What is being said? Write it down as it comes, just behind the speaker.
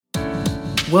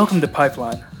Welcome to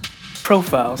Pipeline,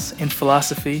 Profiles in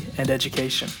Philosophy and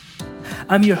Education.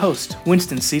 I'm your host,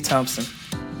 Winston C. Thompson.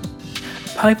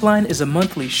 Pipeline is a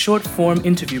monthly short-form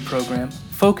interview program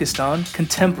focused on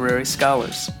contemporary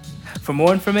scholars. For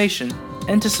more information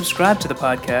and to subscribe to the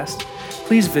podcast,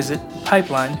 please visit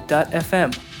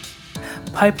pipeline.fm.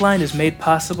 Pipeline is made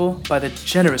possible by the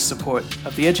generous support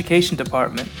of the Education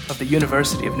Department of the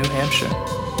University of New Hampshire.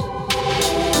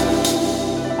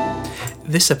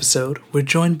 This episode, we're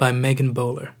joined by Megan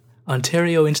Bowler,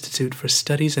 Ontario Institute for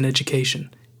Studies in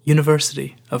Education,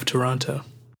 University of Toronto.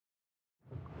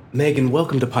 Megan,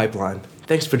 welcome to Pipeline.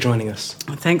 Thanks for joining us.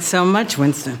 Thanks so much,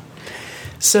 Winston.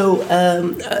 So,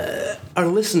 our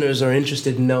listeners are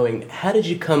interested in knowing, how did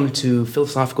you come to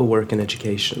philosophical work in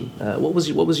education? What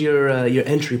was your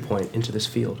entry point into this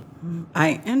field?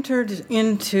 I entered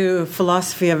into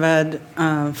philosophy of ed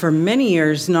for many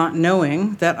years, not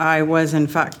knowing that I was in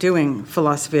fact doing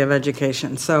philosophy of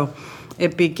education. So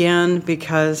it began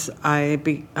because I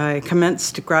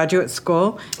commenced graduate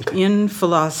school in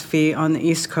philosophy on the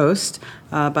East Coast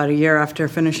about a year after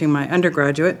finishing my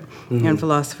undergraduate in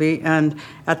philosophy. And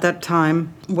at that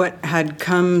time, what had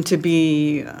come to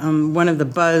be one of the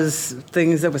buzz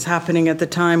things that was happening at the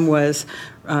time was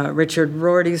Richard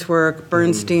Rorty's work,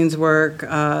 Bernstein's work,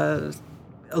 a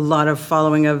lot of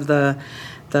following of the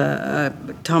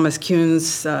Thomas Kuhn's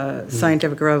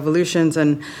scientific revolutions,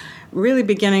 and really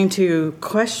beginning to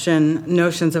question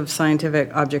notions of scientific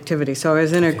objectivity. So I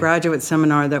was in a graduate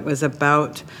seminar that was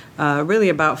about really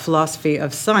about philosophy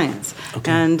of science.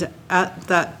 And at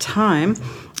that time,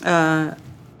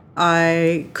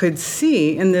 I could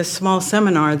see in this small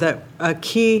seminar that a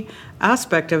key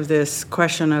aspect of this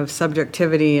question of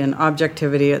subjectivity and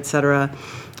objectivity, et cetera,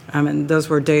 and those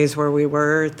were days where we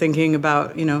were thinking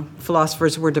about,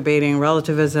 philosophers were debating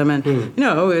relativism, and,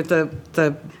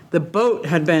 the boat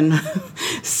had been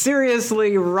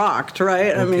seriously rocked,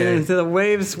 right? I mean, the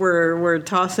waves were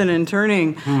tossing and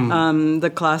turning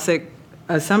the classic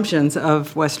assumptions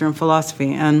of Western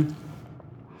philosophy. And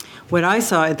what I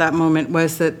saw at that moment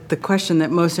was that the question that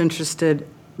most interested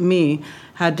me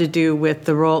had to do with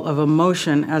the role of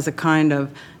emotion as a kind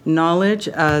of knowledge,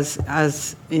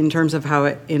 as in terms of how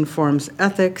it informs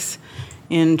ethics,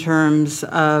 in terms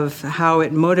of how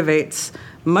it motivates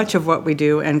much of what we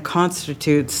do and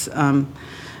constitutes,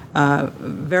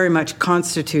 very much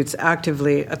constitutes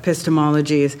actively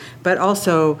epistemologies, but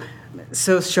also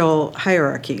social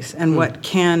hierarchies and what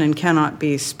can and cannot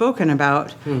be spoken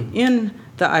about in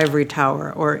the ivory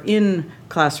tower or in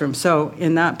classrooms. So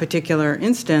in that particular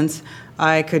instance,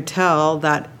 I could tell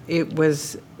that it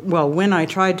was, when I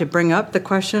tried to bring up the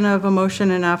question of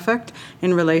emotion and affect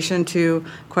in relation to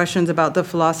questions about the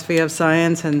philosophy of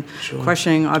science and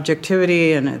questioning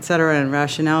objectivity and et cetera and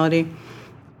rationality,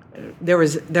 there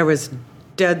was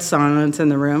dead silence in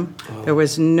the room. Oh. There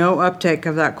was no uptake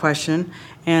of that question.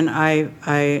 And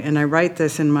I write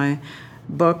this in my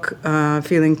book,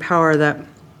 Feeling Power, that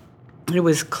it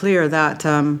was clear that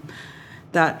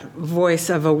that voice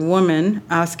of a woman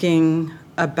asking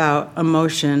about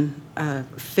emotion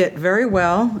fit very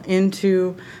well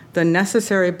into the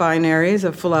necessary binaries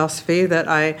of philosophy, that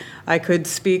I could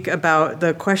speak about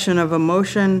the question of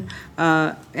emotion,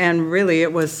 and really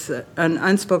it was an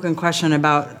unspoken question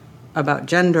about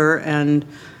gender and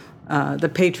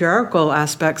the patriarchal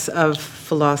aspects of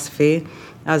philosophy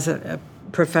as a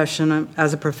profession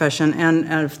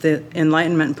and of the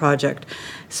Enlightenment project.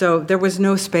 So there was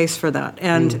no space for that.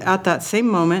 And at that same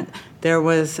moment, there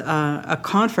was a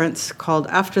conference called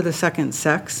After the Second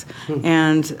Sex,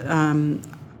 and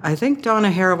I think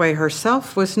Donna Haraway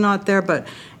herself was not there, but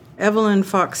Evelyn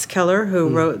Fox Keller, who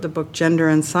wrote the book Gender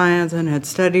and Science and had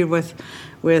studied worked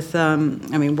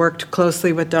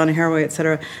closely with Donna Haraway, et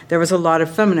cetera. There was a lot of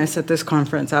feminists at this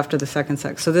conference After the Second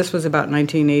Sex. So this was about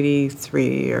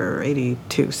 1983 or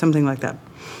 82, something like that.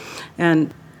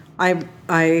 And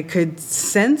I could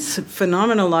sense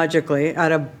phenomenologically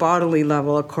at a bodily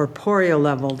level, a corporeal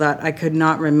level, that I could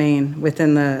not remain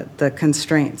within the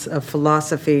constraints of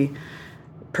philosophy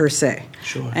per se.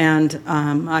 Sure. And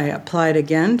I applied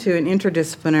again to an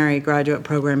interdisciplinary graduate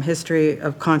program, History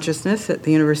of Consciousness, at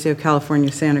the University of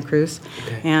California, Santa Cruz.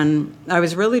 And I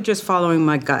was really just following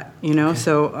my gut,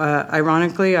 So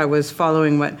ironically, I was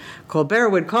following what Colbert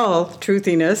would call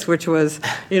truthiness, which was,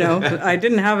 I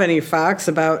didn't have any facts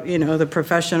about, the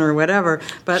profession or whatever,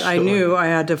 but I knew I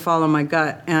had to follow my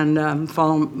gut and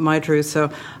follow my truth.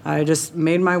 So I just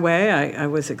made my way. I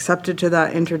was accepted to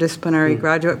that interdisciplinary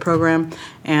graduate program,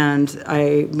 and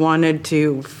I wanted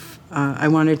to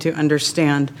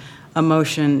understand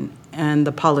emotion and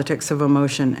the politics of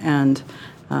emotion, and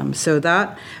So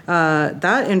that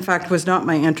in fact was not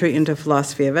my entry into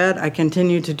philosophy of ed. I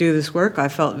continued to do this work. I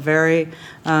felt very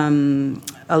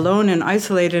alone and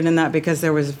isolated in that because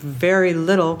there was very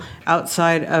little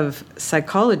outside of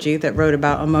psychology that wrote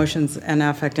about emotions and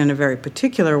affect in a very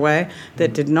particular way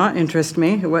that did not interest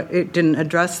me. It didn't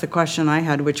address the question I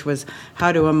had, which was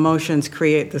how do emotions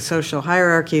create the social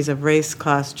hierarchies of race,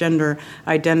 class, gender,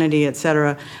 identity,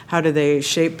 etc.? How do they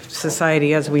shape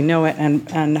society as we know it,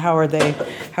 and how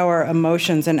are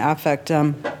emotions and affect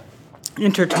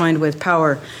intertwined with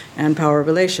power and power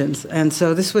relations? And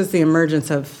so this was the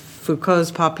emergence of Foucault's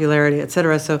popularity,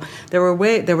 etc. So there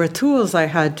were tools I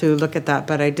had to look at that,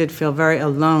 but I did feel very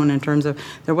alone in terms of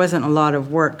there wasn't a lot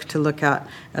of work to look at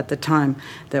the time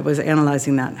that was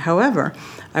analyzing that. However,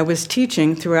 I was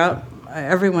teaching throughout.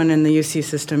 Everyone in the UC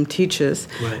system teaches,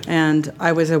 right. And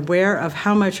I was aware of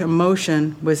how much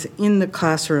emotion was in the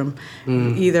classroom,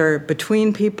 either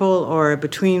between people or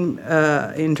between,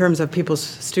 in terms of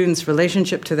students'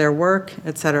 relationship to their work,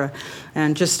 etc.,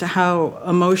 and just how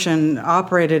emotion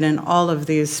operated in all of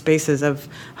these spaces of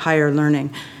higher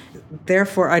learning.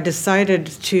 Therefore, I decided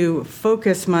to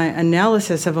focus my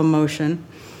analysis of emotion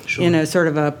in a sort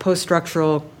of a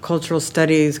post-structural cultural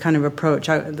studies kind of approach.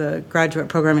 The graduate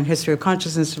program in history of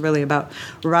consciousness is really about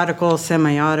radical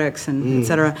semiotics and et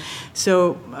cetera.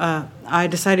 So I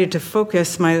decided to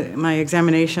focus my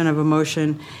examination of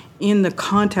emotion in the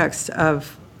context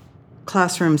of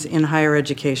classrooms in higher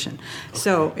education. Okay.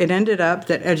 So it ended up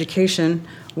that education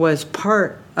was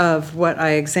part of what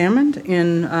I examined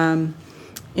in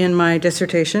my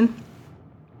dissertation.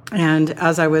 And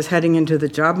as I was heading into the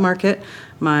job market,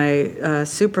 my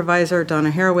supervisor, Donna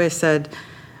Haraway, said,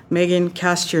 Megan,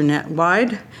 cast your net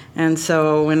wide. And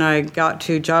so when I got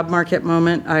to job market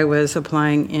moment, I was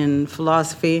applying in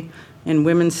philosophy, in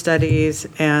women's studies,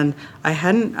 and I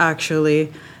hadn't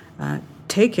actually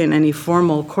taken any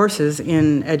formal courses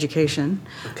in education.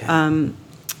 Okay.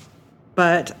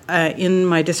 But in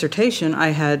my dissertation, I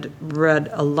had read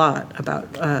a lot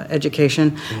about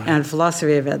education and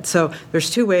philosophy of ed. So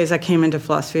there's two ways I came into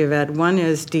philosophy of ed. One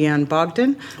is Deanne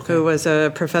Bogdan, who was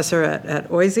a professor at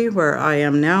OISE, where I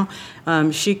am now.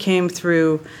 She came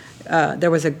through. I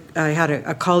had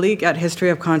a colleague at History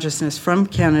of Consciousness from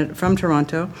Canada, from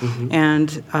Toronto,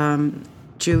 and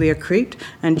Julia Crete,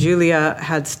 and Julia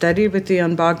had studied with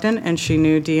Deanne Bogdan, and she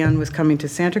knew Deanne was coming to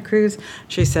Santa Cruz.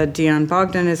 She said, Deanne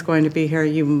Bogdan is going to be here,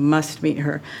 you must meet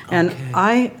her. And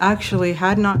I actually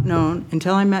had not known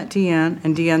until I met Deanne,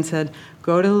 and Deanne said,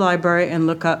 go to the library and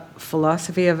look up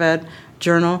Philosophy of Ed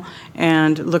journal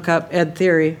and look up ed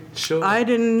theory. Sure. I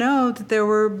didn't know that there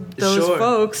were those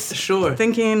folks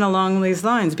thinking along these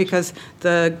lines, because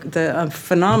the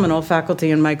phenomenal faculty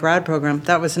in my grad program,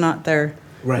 that was not their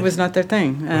Right. It was not their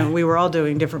thing. We were all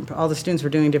doing all the students were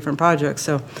doing different projects.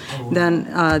 So then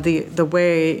the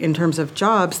way, in terms of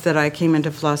jobs, that I came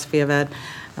into philosophy of ed,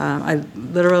 I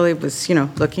literally was,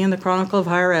 looking in the Chronicle of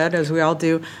Higher Ed, as we all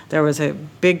do. There was a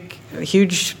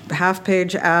huge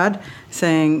half-page ad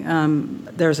saying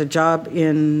there's a job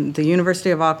in the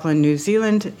University of Auckland, New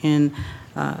Zealand, in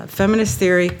feminist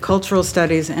theory, cultural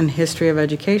studies, and history of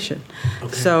education.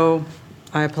 Okay. So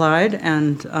I applied,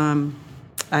 and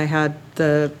I had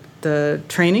the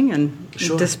training and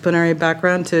disciplinary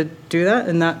background to do that,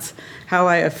 and that's how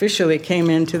I officially came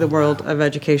into the world of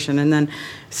education. And then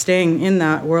staying in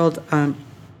that world,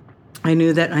 I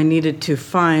knew that I needed to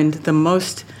find the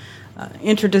most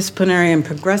interdisciplinary and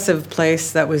progressive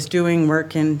place that was doing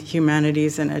work in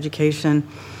humanities and education,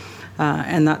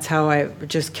 and that's how I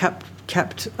just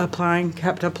kept applying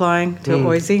to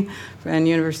OISE and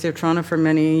University of Toronto for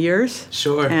many years.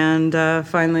 Sure. And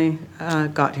finally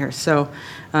got here. So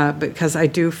because I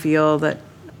do feel that,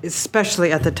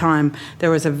 especially at the time, there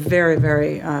was a very,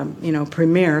 very,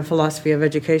 premier philosophy of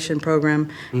education program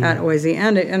at OISE,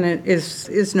 and it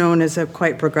is known as a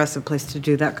quite progressive place to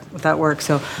do that work.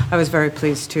 So I was very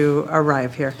pleased to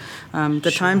arrive here.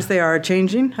 The times, they are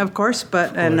changing, of course,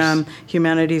 and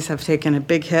humanities have taken a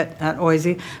big hit at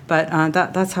OISE, but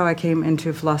that's how I came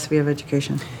into philosophy of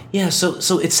education. Yeah,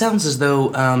 so it sounds as though,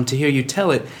 to hear you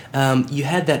tell it, you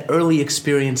had that early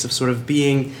experience of sort of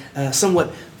being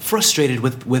somewhat frustrated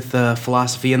with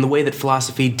philosophy and the way that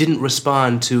philosophy didn't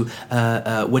respond to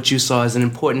what you saw as an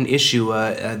important issue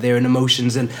there in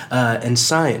emotions and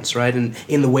science, right? And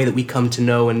in the way that we come to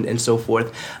know and so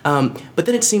forth. But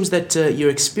then it seems that your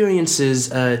experiences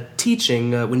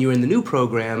teaching when you were in the new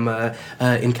program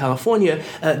in California,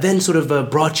 then sort of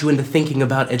brought you into thinking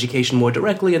about education more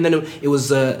directly, and then it was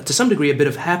to some degree a bit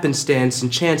of happenstance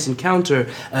and chance encounter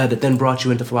that then brought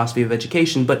you into philosophy of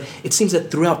education. But it seems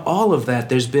that throughout all of that,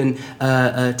 there's been,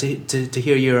 to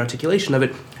hear your articulation of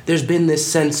it, there's been this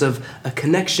sense of a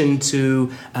connection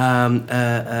to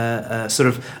sort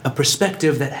of a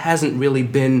perspective that hasn't really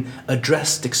been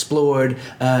addressed, explored,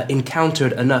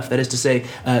 encountered enough. That is to say,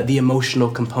 the emotional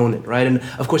component, right? And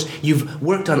of course, you've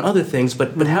worked on other things,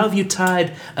 but how have you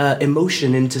tied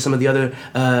emotion into some of the other,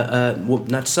 well,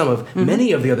 not some of,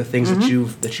 many of the other things that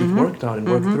you've worked on and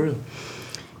worked through?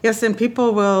 Yes, and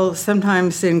people will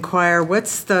sometimes inquire,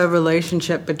 what's the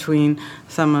relationship between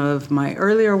some of my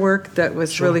earlier work that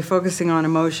was really focusing on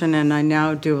emotion, and I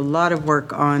now do a lot of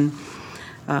work on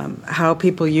how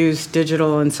people use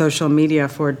digital and social media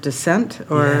for dissent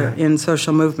or in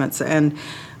social movements, and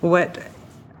what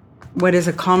is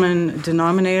a common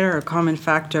denominator, a common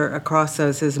factor across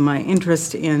those is my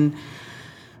interest in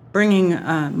bringing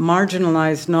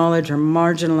marginalized knowledge or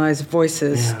marginalized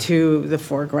voices to the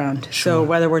foreground. So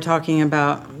whether we're talking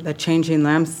about the changing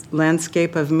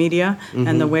landscape of media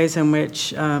and the ways in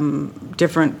which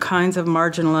different kinds of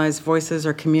marginalized voices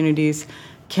or communities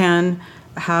can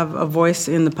have a voice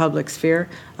in the public sphere.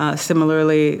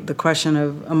 Similarly, the question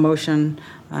of emotion,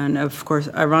 and of course,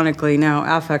 ironically now,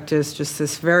 affect is just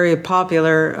this very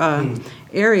popular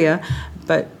area,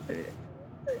 but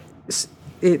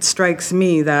it strikes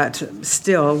me that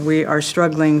still we are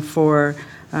struggling for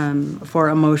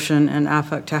emotion and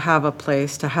affect to have a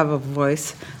place, to have a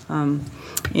voice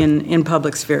in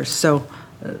public spheres. So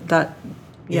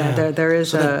there is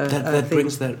so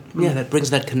that brings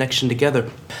that connection together.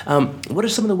 What are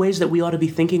some of the ways that we ought to be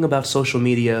thinking about social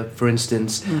media, for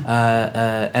instance,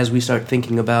 as we start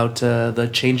thinking about the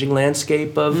changing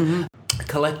landscape of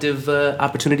collective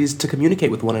opportunities to communicate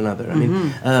with one another? I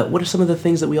mean, what are some of the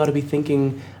things that we ought to be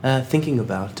thinking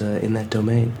about in that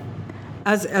domain?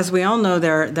 As we all know,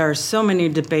 there are so many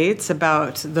debates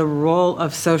about the role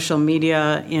of social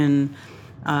media in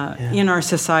our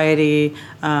society,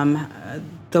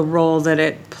 the role that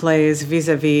it plays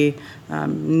vis-a-vis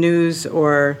news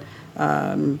or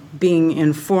being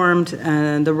informed,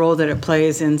 and the role that it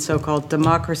plays in so-called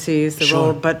democracies,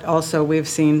 but also we've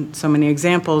seen so many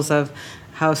examples of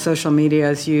how social media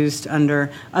is used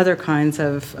under other kinds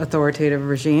of authoritative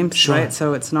regimes, right?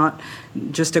 So it's not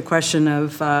just a question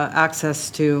of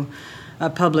access to a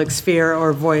public sphere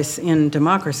or voice in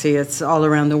democracy. It's all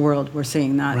around the world we're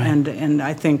seeing that. Right. And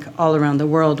I think all around the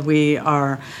world we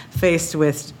are faced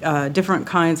with different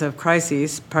kinds of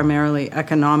crises, primarily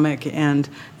economic and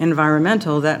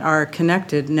environmental, that are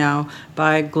connected now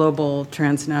by global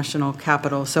transnational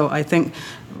capital. So I think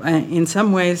in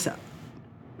some ways,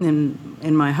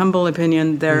 in my humble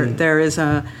opinion, there is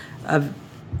a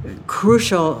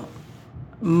crucial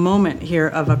moment here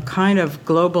of a kind of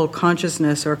global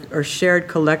consciousness or shared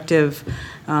collective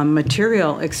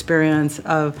material experience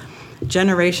of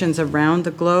generations around the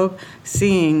globe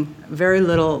seeing very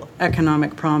little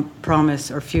economic promise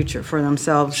or future for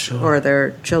themselves or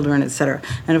their children, etc.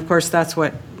 And of course, that's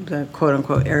what the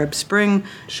quote-unquote Arab Spring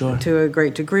to a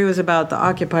great degree was about, the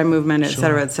Occupy movement, et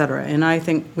cetera, et cetera. And I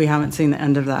think we haven't seen the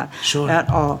end of that at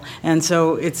all. And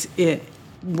so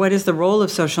what is the role of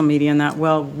social media in that?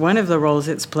 Well, one of the roles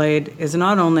it's played is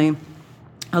not only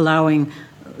allowing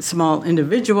small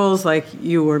individuals like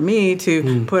you or me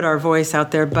to put our voice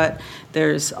out there, but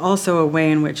there's also a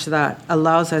way in which that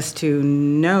allows us to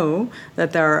know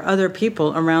that there are other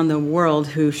people around the world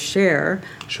who share,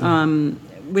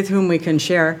 with whom we can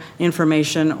share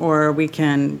information or we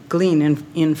can glean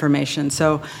information.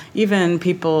 So even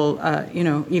people,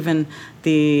 even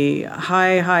the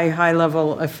high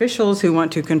level officials who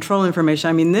want to control information.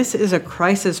 I mean, this is a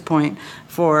crisis point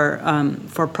for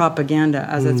propaganda,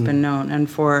 as it's been known, and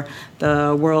for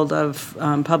the world of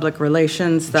public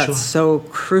relations. That's so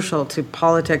crucial to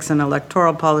politics and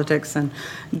electoral politics and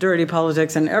dirty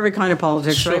politics and every kind of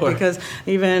politics, right? Because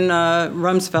even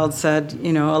Rumsfeld said,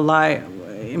 a lie.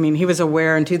 I mean, he was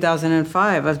aware in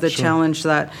 2005 of the challenge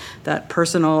that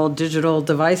personal digital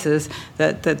devices,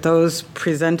 that those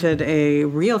presented a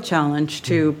real challenge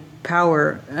to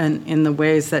power and in the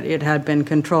ways that it had been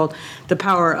controlled, the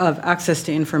power of access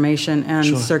to information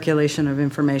and circulation of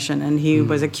information. And he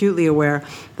was acutely aware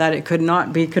that it could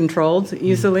not be controlled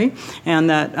easily, and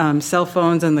that cell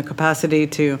phones and the capacity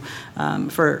to,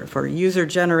 for user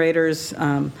generators,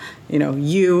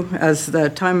 you, as the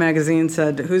Time magazine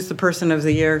said, who's the person of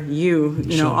the year? You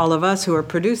know, all of us who are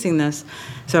producing this.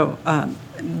 So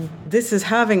this is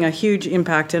having a huge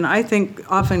impact. And I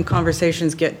think often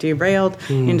conversations get derailed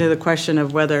into the question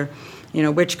of whether,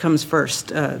 which comes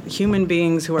first, human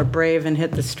beings who are brave and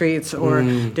hit the streets, or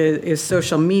is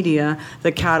social media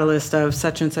the catalyst of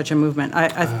such and such a movement?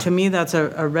 To me, that's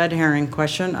a red herring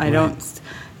question.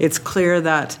 It's clear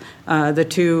that the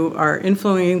two are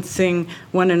influencing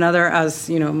one another, as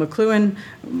McLuhan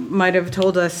might have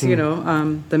told us.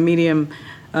 The medium.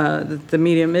 The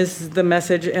medium is the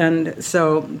message, and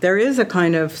so there is a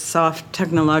kind of soft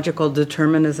technological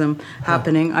determinism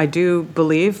happening, I do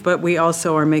believe, but we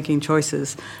also are making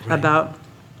choices about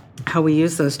how we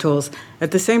use those tools.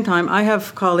 At the same time, I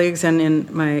have colleagues, and in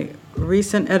my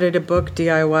recent edited book,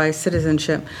 DIY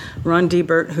Citizenship, Ron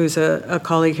Diebert, who's a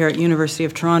colleague here at University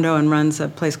of Toronto and runs a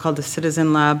place called the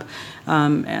Citizen Lab,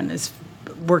 and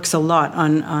works a lot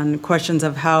on questions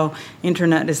of how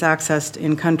internet is accessed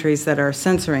in countries that are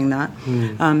censoring that.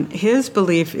 His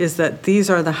belief is that these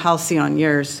are the halcyon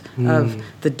years of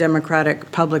the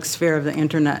democratic public sphere of the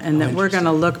internet, and that we're going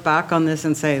to look back on this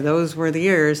and say those were the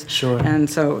years. Sure. And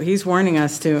so he's warning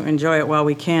us to enjoy it while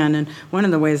we can. And one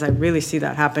of the ways I really see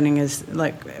that happening is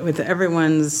like with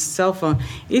everyone's cell phone.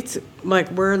 It's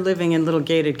like we're living in little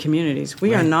gated communities.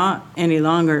 We are not any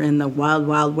longer in the wild,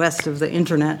 wild west of the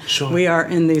internet. Sure. We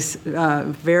are in these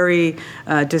very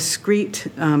discrete,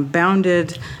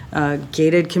 bounded,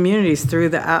 gated communities through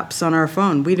the apps on our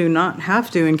phone. We do not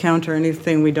have to encounter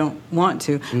anything we don't want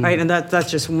to, right? And that's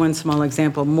just one small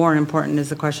example. More important is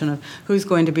the question of who's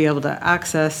going to be able to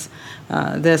access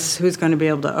this, who's going to be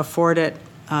able to afford it,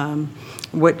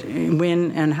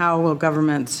 when and how will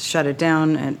governments shut it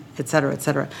down, and et cetera, et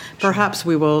cetera. Perhaps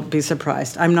we will be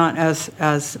surprised. I'm not as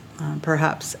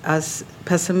perhaps as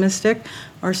pessimistic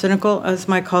or cynical as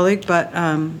my colleague, but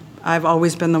I've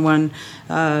always been the one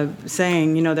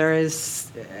saying, there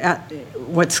is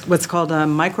what's called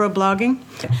microblogging.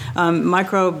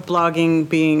 Microblogging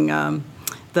being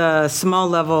the small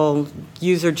level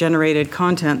user-generated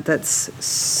content that's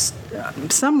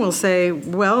some will say,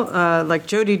 like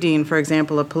Jodi Dean, for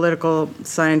example, a political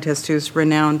scientist who's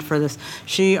renowned for this,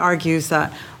 she argues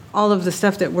that all of the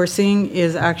stuff that we're seeing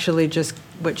is actually just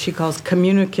what she calls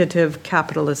communicative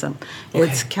capitalism. Okay.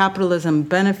 It's capitalism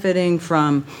benefiting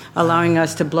from allowing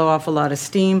us to blow off a lot of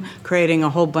steam, creating a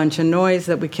whole bunch of noise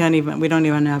that we don't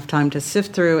even have time to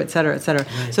sift through, et cetera, et cetera.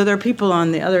 Right. So there are people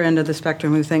on the other end of the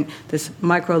spectrum who think this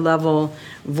micro-level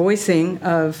voicing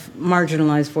of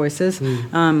marginalized voices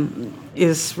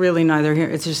is really neither here.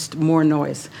 It's just more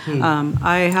noise.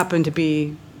 I happen to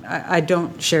be, I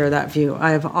don't share that view.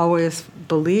 I have always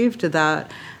believed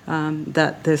that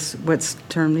that this what's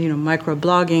termed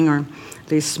microblogging, or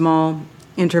these small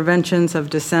interventions of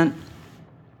dissent,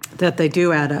 that they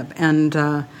do add up, and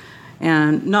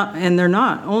they're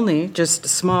not only just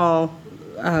small.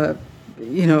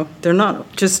 They're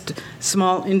not just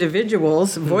small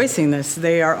individuals voicing this.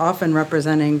 They are often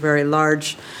representing very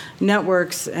large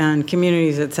networks and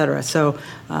communities, et cetera. So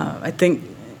I think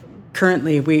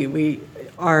currently we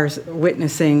are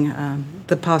witnessing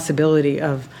the possibility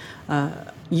of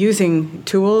using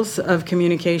tools of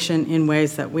communication in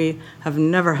ways that we have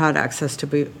never had access to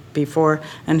before,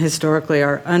 and historically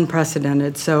are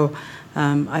unprecedented. So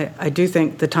I do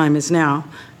think the time is now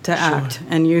to act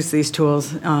and use these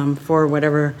tools for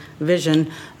whatever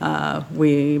vision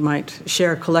we might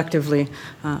share collectively.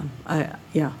 I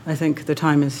think the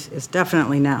time is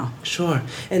definitely now. Sure.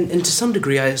 And to some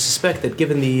degree, I suspect that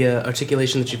given the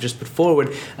articulation that you've just put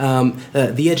forward,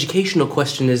 the educational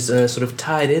question is sort of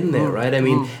tied in there, right? I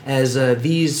mean, as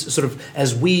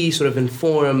we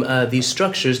inform these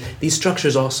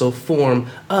structures also form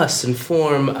us and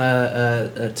form,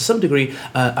 to some degree,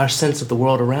 our sense of the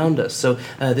world around us. So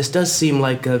this does seem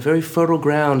like a very fertile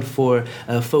ground for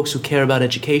folks who care about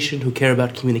education, who care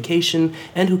about communication,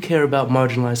 and who care about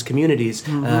marginalized communities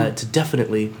to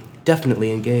definitely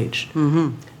engage.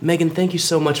 Megan, thank you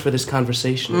so much for this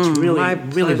conversation. It's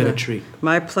really been a treat.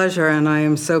 My pleasure, and I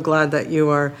am so glad that you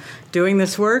are doing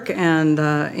this work and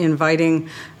inviting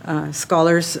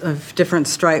scholars of different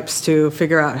stripes to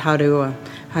figure out how to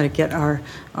get our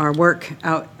work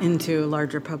out into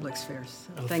larger public spheres.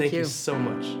 Thank you so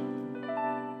much.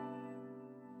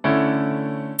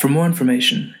 For more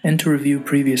information and to review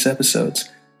previous episodes,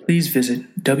 please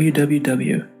visit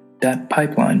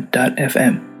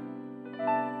www.pipeline.fm.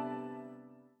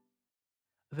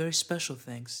 A very special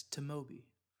thanks to Moby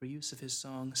for use of his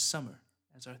song Summer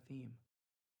as our theme.